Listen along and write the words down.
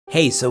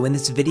Hey, so in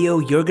this video,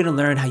 you're going to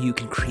learn how you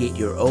can create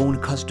your own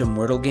custom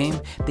Wordle game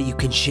that you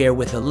can share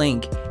with a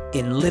link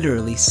in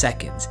literally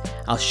seconds.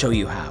 I'll show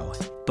you how.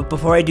 But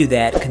before I do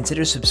that,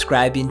 consider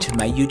subscribing to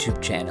my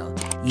YouTube channel.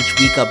 Each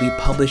week I'll be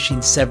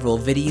publishing several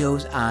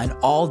videos on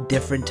all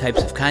different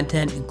types of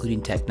content,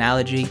 including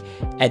technology,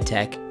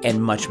 EdTech,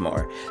 and much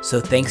more. So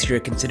thanks for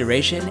your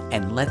consideration,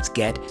 and let's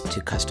get to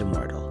custom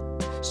Wordle.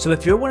 So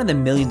if you're one of the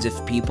millions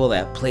of people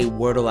that play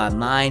Wordle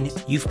online,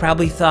 you've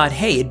probably thought,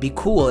 hey, it'd be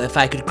cool if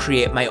I could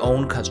create my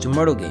own custom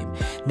Wordle game.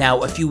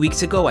 Now, a few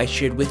weeks ago, I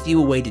shared with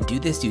you a way to do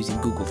this using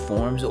Google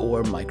Forms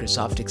or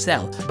Microsoft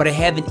Excel, but I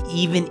have an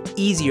even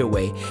easier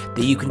way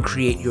that you can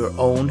create your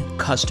own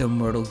custom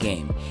Wordle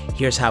game.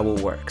 Here's how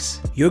it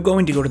works. You're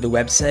going to go to the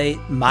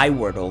website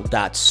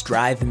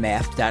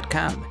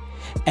mywordle.strivemath.com.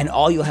 And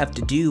all you'll have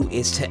to do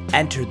is to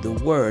enter the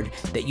word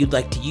that you'd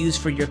like to use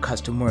for your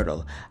custom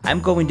Wordle.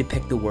 I'm going to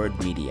pick the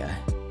word media.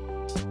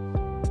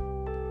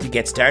 To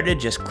get started,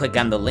 just click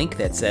on the link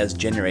that says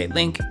Generate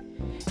Link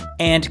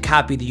and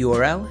copy the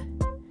URL.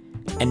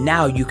 And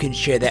now you can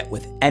share that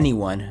with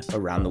anyone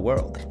around the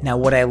world. Now,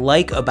 what I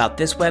like about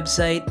this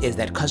website is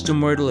that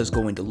custom Wordle is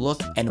going to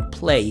look and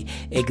play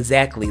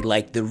exactly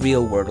like the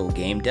real Wordle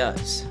game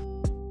does.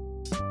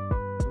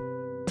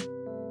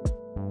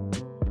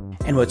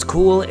 And what's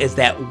cool is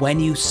that when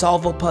you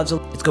solve a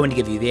puzzle, it's going to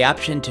give you the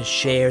option to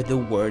share the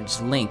word's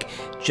link,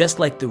 just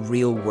like the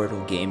real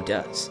Wordle game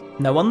does.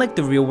 Now, unlike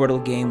the real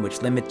Wordle game,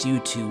 which limits you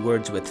to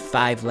words with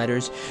 5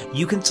 letters,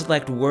 you can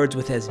select words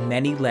with as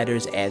many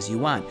letters as you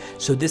want.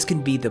 So this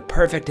can be the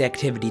perfect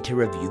activity to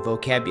review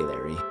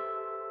vocabulary.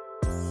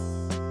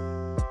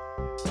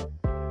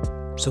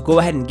 So go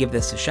ahead and give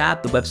this a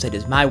shot. The website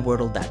is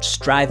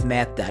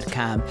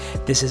mywordle.strivemath.com.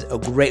 This is a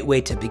great way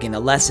to begin a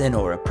lesson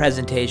or a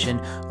presentation,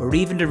 or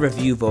even to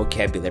review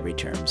vocabulary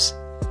terms.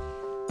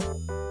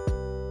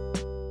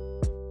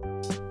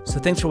 So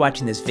thanks for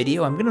watching this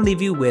video. I'm going to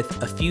leave you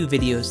with a few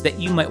videos that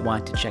you might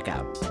want to check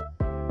out.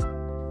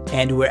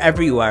 And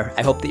wherever you are,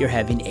 I hope that you're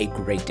having a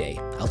great day.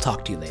 I'll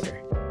talk to you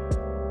later.